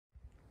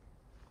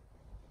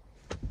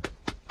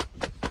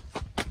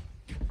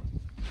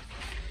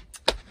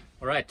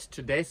All right,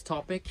 today's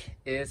topic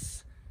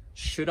is,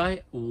 should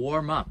I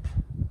warm up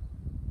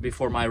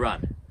before my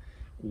run?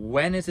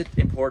 When is it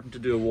important to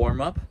do a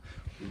warm up?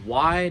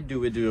 Why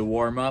do we do a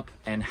warm up?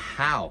 And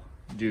how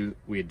do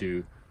we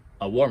do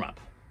a warm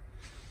up?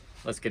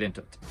 Let's get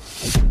into it.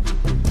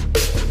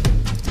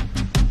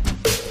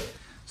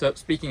 So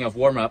speaking of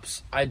warm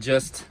ups, I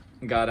just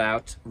got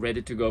out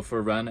ready to go for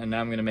a run, and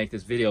now I'm going to make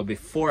this video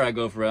before I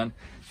go for a run,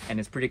 and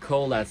it's pretty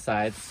cold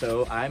outside,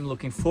 so I'm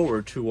looking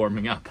forward to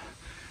warming up.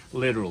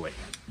 Literally.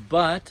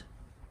 But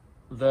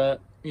the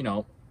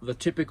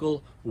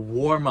typical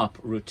warm-up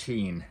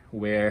routine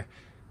where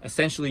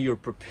essentially you're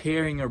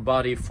preparing your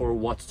body for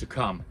what's to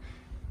come.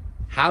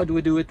 How do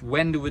we do it?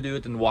 When do we do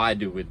it? And why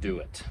do we do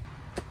it?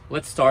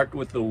 Let's start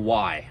with the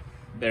why.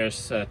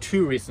 There's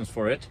two reasons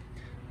for it.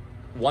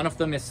 One of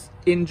them is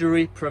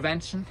injury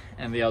prevention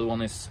and the other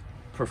one is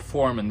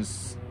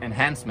performance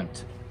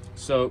enhancement.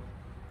 So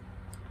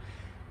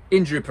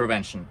injury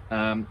prevention.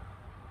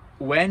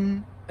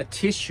 When a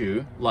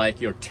tissue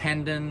like your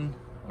tendon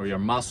or your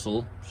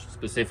muscle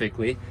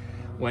specifically,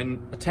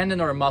 when a tendon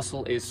or a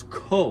muscle is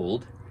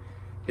cold,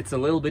 it's a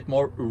little bit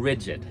more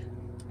rigid,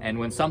 and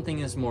when something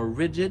is more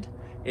rigid,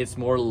 it's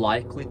more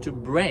likely to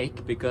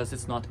break because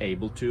it's not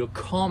able to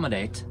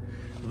accommodate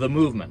the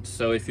movement.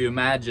 So if you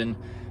imagine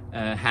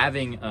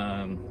having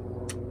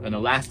an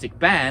elastic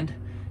band,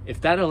 if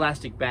that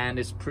elastic band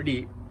is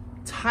pretty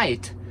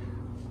tight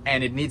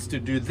and it needs to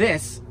do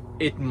this,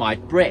 it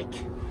might break.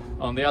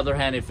 On the other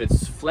hand, if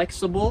it's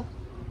flexible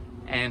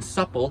and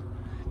supple,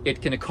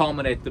 it can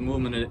accommodate the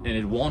movement and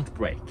it won't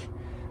break.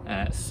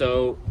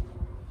 So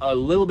a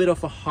little bit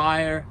of a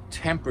higher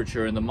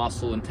temperature in the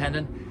muscle and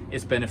tendon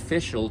is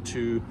beneficial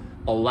to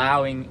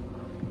allowing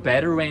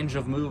better range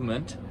of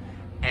movement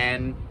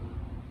and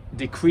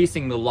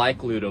decreasing the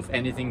likelihood of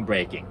anything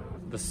breaking.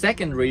 The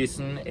second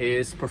reason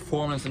is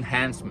performance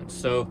enhancement.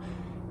 So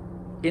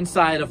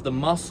inside of the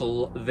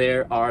muscle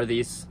there are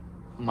these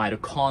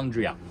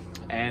mitochondria.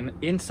 And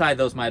inside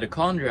those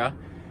mitochondria,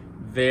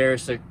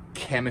 there's a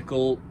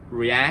chemical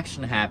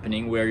reaction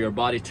happening where your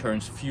body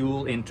turns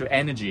fuel into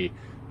energy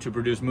to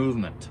produce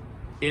movement.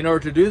 In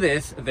order to do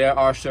this, there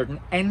are certain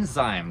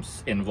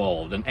enzymes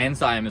involved. An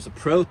enzyme is a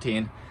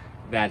protein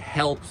that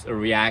helps a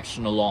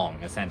reaction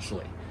along,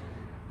 essentially.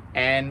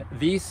 And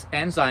these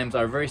enzymes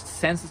are very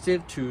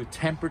sensitive to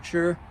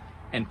temperature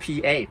and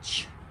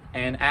pH.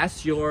 And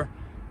as your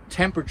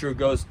temperature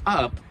goes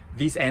up,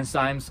 these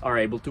enzymes are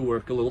able to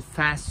work a little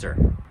faster.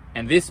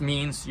 And this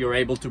means you're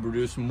able to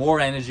produce more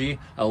energy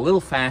a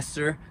little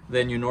faster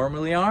than you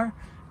normally are,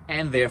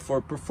 and therefore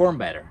perform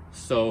better.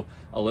 So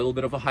a little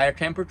bit of a higher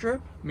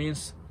temperature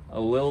means a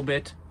little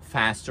bit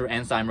faster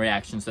enzyme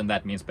reactions, and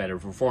that means better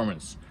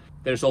performance.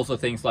 There's also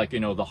things like,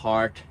 the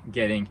heart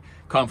getting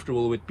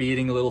comfortable with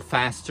beating a little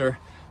faster.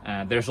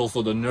 There's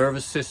also the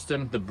nervous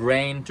system, the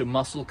brain to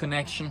muscle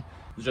connection,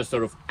 just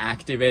sort of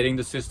activating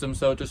the system,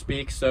 so to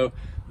speak. So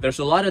there's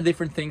a lot of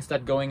different things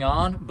that going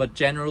on, but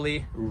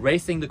generally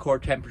raising the core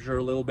temperature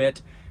a little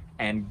bit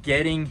and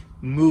getting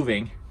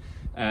moving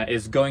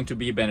is going to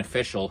be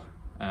beneficial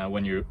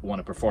when you want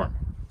to perform.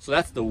 So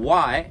that's the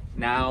why.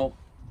 Now,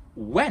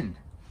 when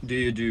do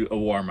you do a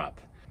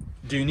warm-up?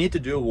 Do you need to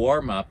do a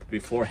warm-up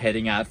before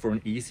heading out for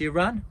an easy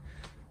run?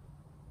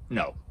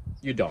 No,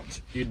 you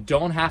don't. You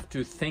don't have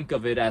to think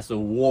of it as a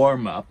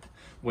warm-up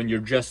when you're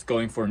just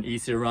going for an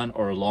easy run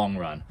or a long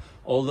run.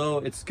 Although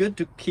it's good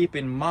to keep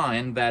in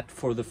mind that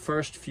for the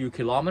first few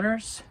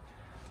kilometers,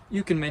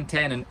 you can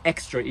maintain an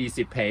extra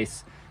easy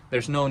pace.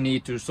 There's no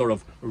need to sort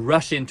of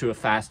rush into a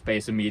fast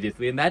pace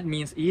immediately. And that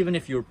means even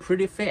if you're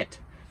pretty fit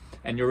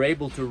and you're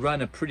able to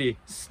run a pretty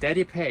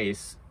steady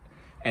pace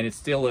and it's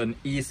still an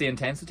easy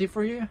intensity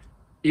for you,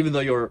 even though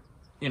your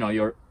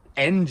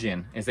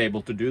engine is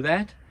able to do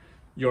that,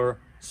 your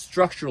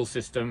structural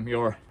system,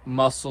 your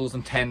muscles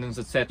and tendons,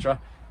 etc.,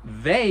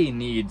 they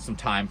need some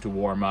time to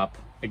warm up,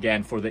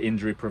 again, for the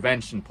injury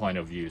prevention point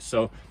of view.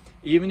 So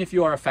even if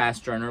you are a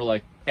fast runner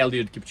like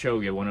Eliud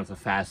Kipchoge, one of the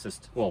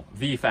fastest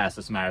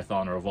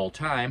marathoner of all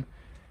time,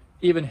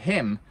 even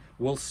him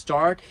will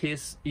start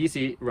his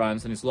easy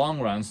runs and his long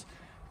runs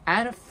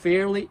at a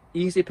fairly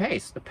easy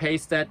pace, a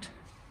pace that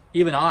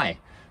even I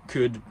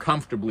could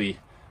comfortably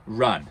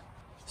run.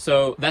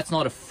 So that's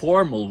not a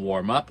formal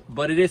warm-up,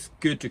 but it is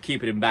good to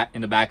keep it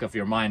in the back of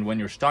your mind when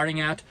you're starting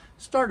out.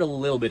 Start a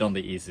little bit on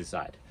the easy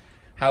side.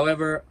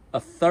 However, a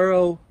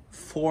thorough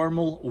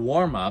formal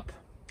warm-up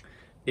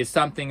is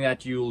something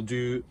that you'll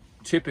do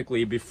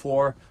typically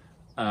before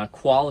a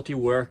quality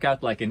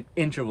workout, like an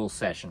interval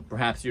session.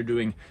 Perhaps you're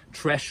doing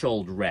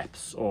threshold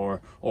reps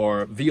or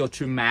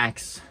VO2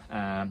 max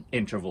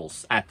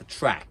intervals at the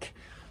track,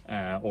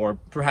 or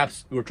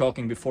perhaps we're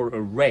talking before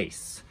a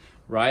race.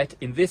 Right?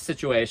 In this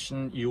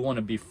situation, you want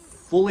to be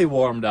fully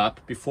warmed up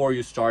before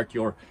you start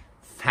your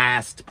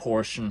fast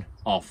portion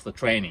of the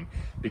training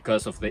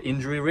because of the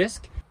injury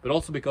risk, but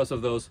also because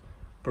of those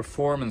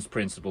performance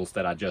principles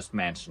that I just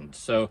mentioned.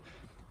 So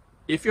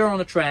if you're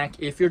on a track,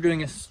 if you're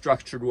doing a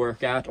structured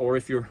workout, or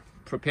if you're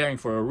preparing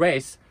for a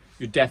race,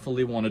 you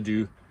definitely want to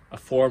do a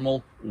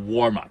formal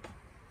warm-up.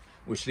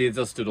 which leads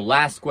us to the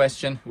last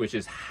question, which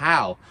is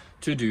how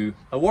to do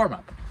a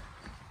warm-up.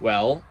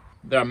 Well,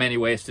 there are many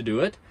ways to do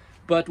it,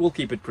 but we'll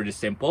keep it pretty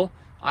simple.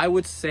 I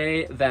would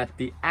say that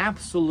the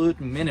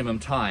absolute minimum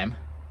time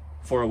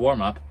for a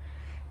warm-up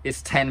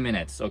is 10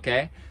 minutes,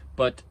 okay?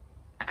 But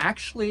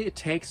actually it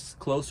takes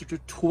closer to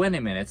 20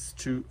 minutes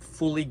to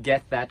fully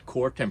get that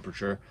core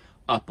temperature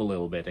up a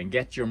little bit and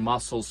get your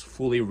muscles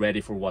fully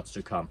ready for what's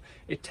to come.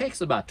 It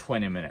takes about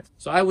 20 minutes.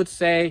 So I would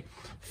say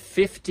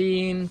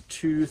 15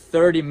 to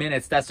 30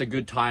 minutes, that's a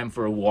good time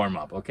for a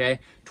warm-up, okay?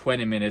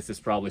 20 minutes is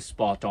probably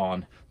spot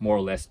on, more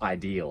or less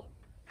ideal.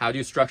 How do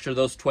you structure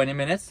those 20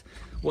 minutes?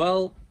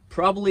 Well,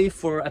 probably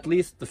for at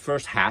least the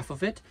first half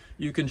of it,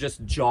 you can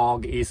just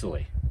jog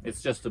easily.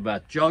 It's just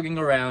about jogging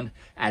around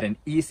at an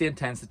easy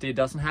intensity. It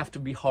doesn't have to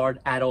be hard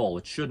at all.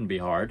 It shouldn't be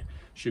hard. It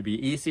should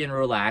be easy and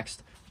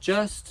relaxed,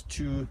 just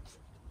to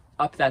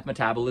up that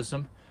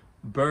metabolism,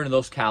 burn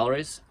those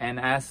calories, and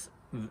as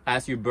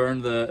you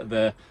burn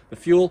the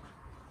fuel,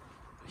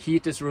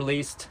 heat is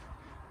released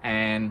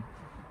and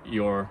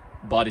your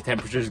body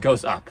temperature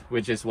goes up,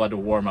 which is what a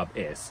warm-up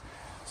is.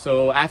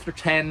 So after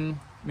 10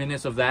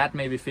 minutes of that,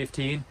 maybe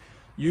 15,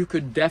 you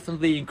could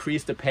definitely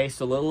increase the pace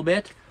a little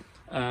bit.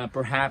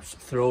 Perhaps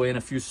throw in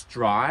a few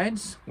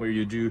strides where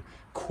you do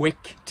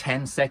quick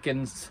 10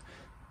 seconds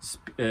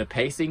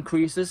pace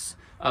increases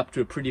up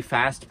to a pretty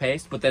fast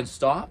pace, but then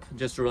stop,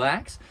 just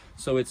relax.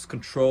 So it's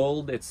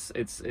controlled,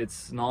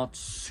 it's not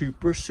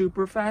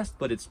super fast,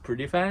 but it's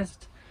pretty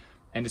fast.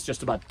 And it's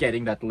just about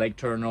getting that leg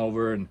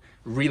turnover and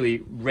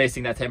really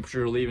raising that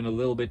temperature even a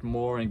little bit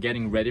more and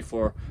getting ready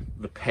for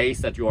the pace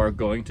that you are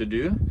going to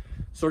do.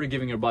 Sort of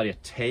giving your body a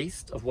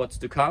taste of what's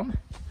to come.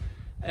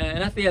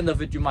 And at the end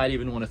of it, you might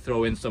even want to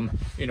throw in some,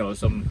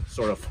 some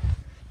sort of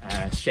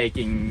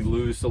shaking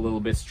loose a little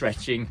bit,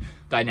 stretching,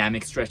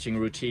 dynamic stretching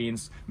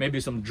routines, maybe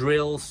some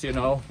drills,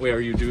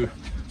 where you do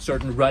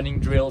certain running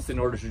drills in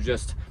order to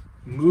just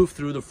move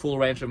through the full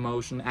range of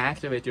motion,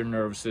 activate your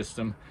nervous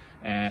system,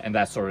 and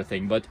that sort of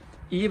thing. But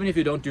even if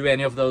you don't do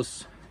any of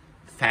those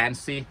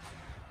fancy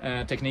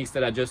techniques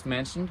that I just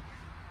mentioned,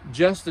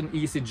 just an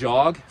easy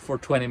jog for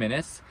 20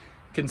 minutes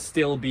can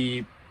still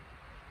be,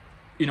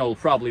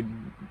 probably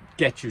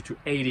get you to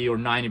 80 or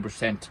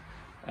 90%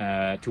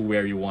 to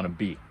where you want to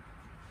be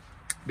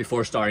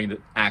before starting the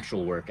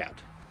actual workout.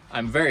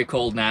 I'm very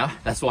cold now,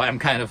 that's why I'm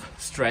kind of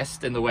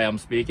stressed in the way I'm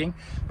speaking,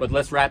 but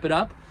let's wrap it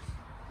up.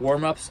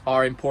 Warm-ups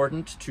are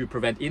important to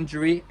prevent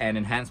injury and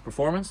enhance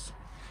performance.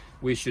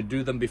 We should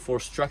do them before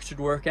structured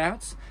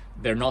workouts.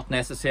 They're not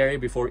necessary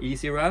before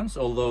easy runs,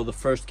 although the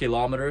first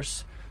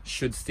kilometers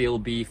should still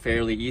be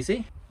fairly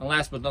easy. And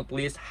last but not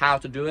least, how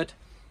to do it.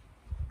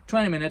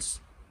 20 minutes,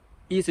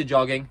 easy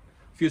jogging,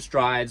 a few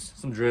strides,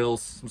 some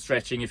drills, some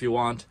stretching if you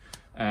want,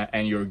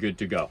 and you're good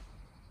to go.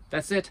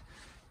 That's it.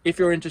 If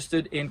you're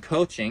interested in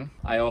coaching,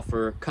 I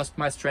offer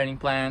customized training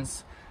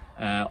plans,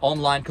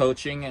 online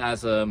coaching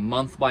as a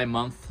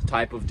month-by-month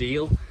type of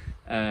deal,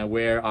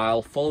 where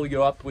I'll follow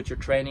you up with your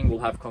training. We'll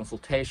have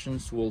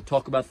consultations, we'll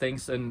talk about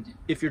things, and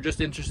if you're just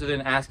interested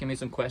in asking me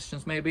some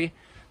questions, maybe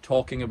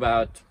talking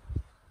about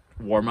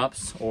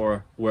warm-ups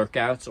or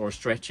workouts or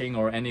stretching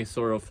or any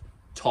sort of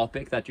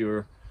topic that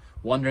you're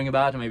wondering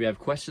about and maybe have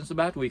questions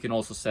about, we can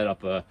also set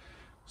up a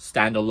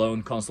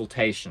standalone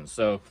consultation.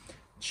 So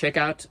check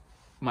out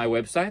my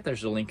website,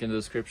 there's a link in the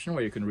description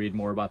where you can read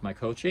more about my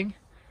coaching,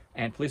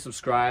 and please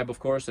subscribe, of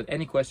course, and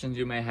any questions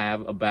you may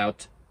have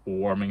about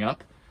warming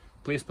up,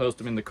 please post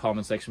them in the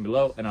comment section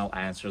below and I'll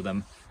answer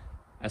them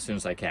as soon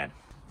as I can.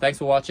 Thanks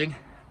for watching.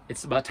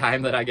 It's about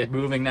time that I get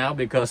moving now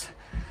because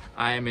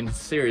I am in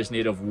serious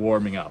need of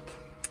warming up.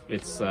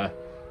 It's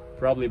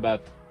probably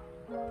about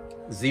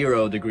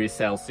 0 degrees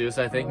Celsius,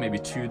 I think, maybe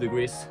 2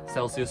 degrees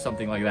Celsius,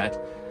 something like that.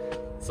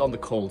 It's on the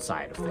cold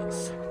side of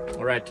things.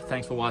 All right,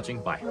 thanks for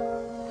watching.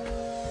 Bye.